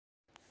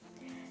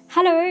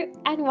Hello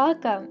and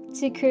welcome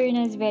to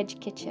Karuna's Veg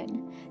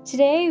Kitchen.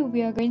 Today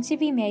we are going to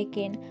be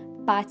making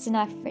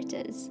butternut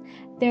fritters.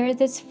 They're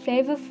this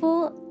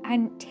flavorful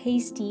and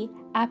tasty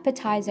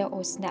appetizer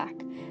or snack.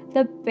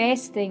 The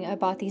best thing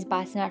about these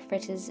butternut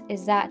fritters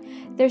is that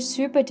they're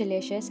super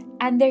delicious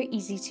and they're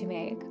easy to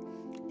make.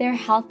 They're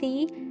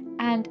healthy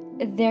and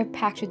they're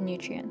packed with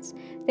nutrients.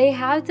 They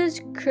have this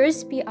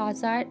crispy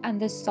outside and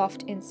this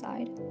soft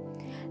inside.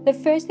 The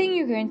first thing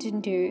you're going to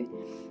do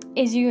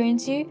is you're going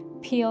to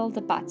peel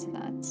the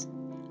butternuts.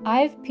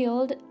 I've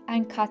peeled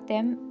and cut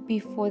them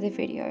before the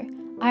video.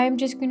 I am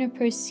just going to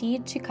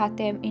proceed to cut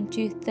them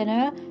into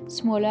thinner,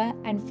 smaller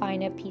and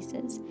finer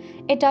pieces.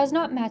 It does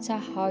not matter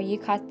how you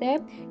cut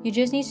them, you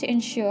just need to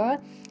ensure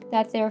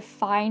that they're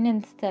fine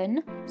and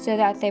thin so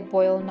that they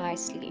boil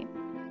nicely.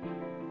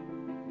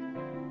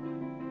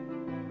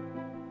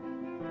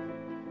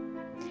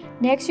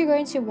 Next you're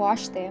going to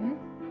wash them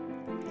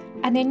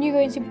and then you're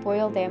going to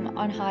boil them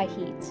on high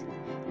heat.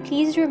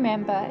 Please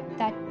remember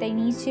that they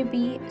need to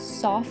be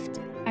soft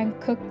and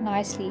cooked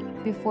nicely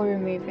before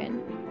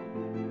removing.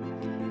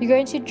 You're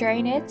going to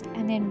drain it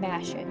and then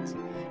mash it.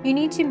 You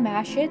need to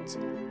mash it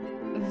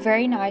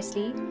very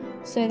nicely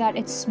so that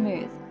it's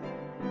smooth.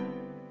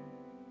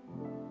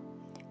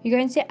 You're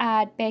going to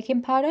add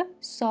baking powder,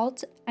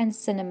 salt and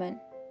cinnamon.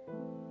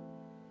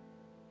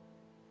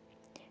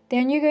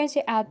 Then you're going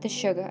to add the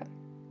sugar.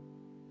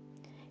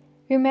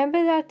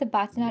 Remember that the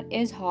butternut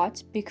is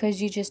hot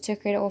because you just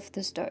took it off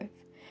the stove.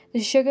 The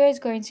sugar is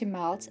going to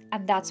melt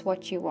and that's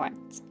what you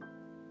want.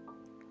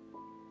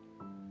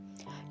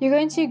 You're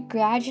going to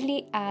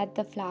gradually add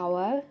the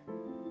flour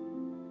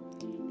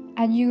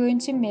and you're going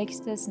to mix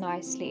this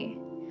nicely.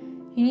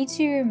 You need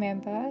to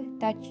remember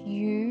that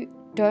you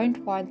don't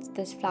want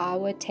this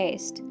flour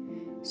taste,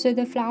 so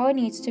the flour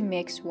needs to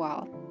mix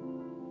well.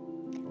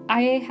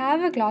 I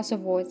have a glass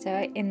of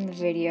water in the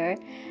video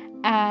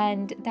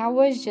and that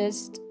was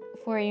just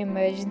for an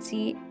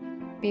emergency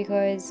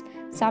because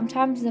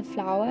sometimes the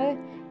flour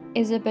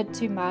is a bit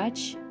too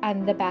much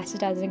and the batter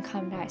doesn't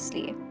come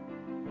nicely.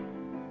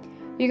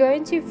 You're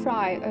going to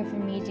fry over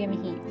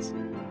medium heat.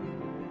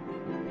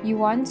 You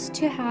want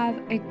to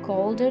have a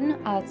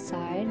golden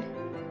outside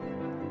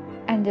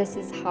and this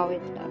is how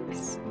it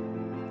looks.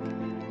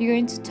 You're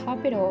going to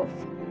top it off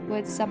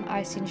with some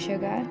icing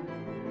sugar.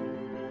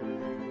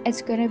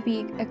 It's going to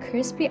be a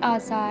crispy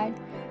outside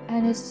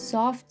and a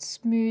soft,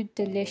 smooth,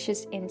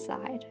 delicious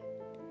inside.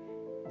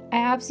 I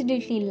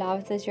absolutely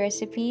love this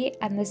recipe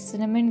and the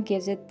cinnamon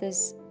gives it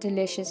this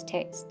delicious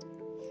taste.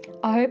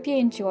 I hope you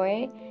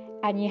enjoy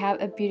and you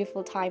have a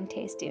beautiful time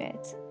tasting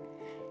it.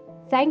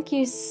 Thank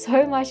you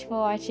so much for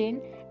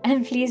watching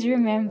and please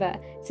remember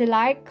to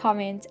like,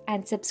 comment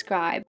and subscribe.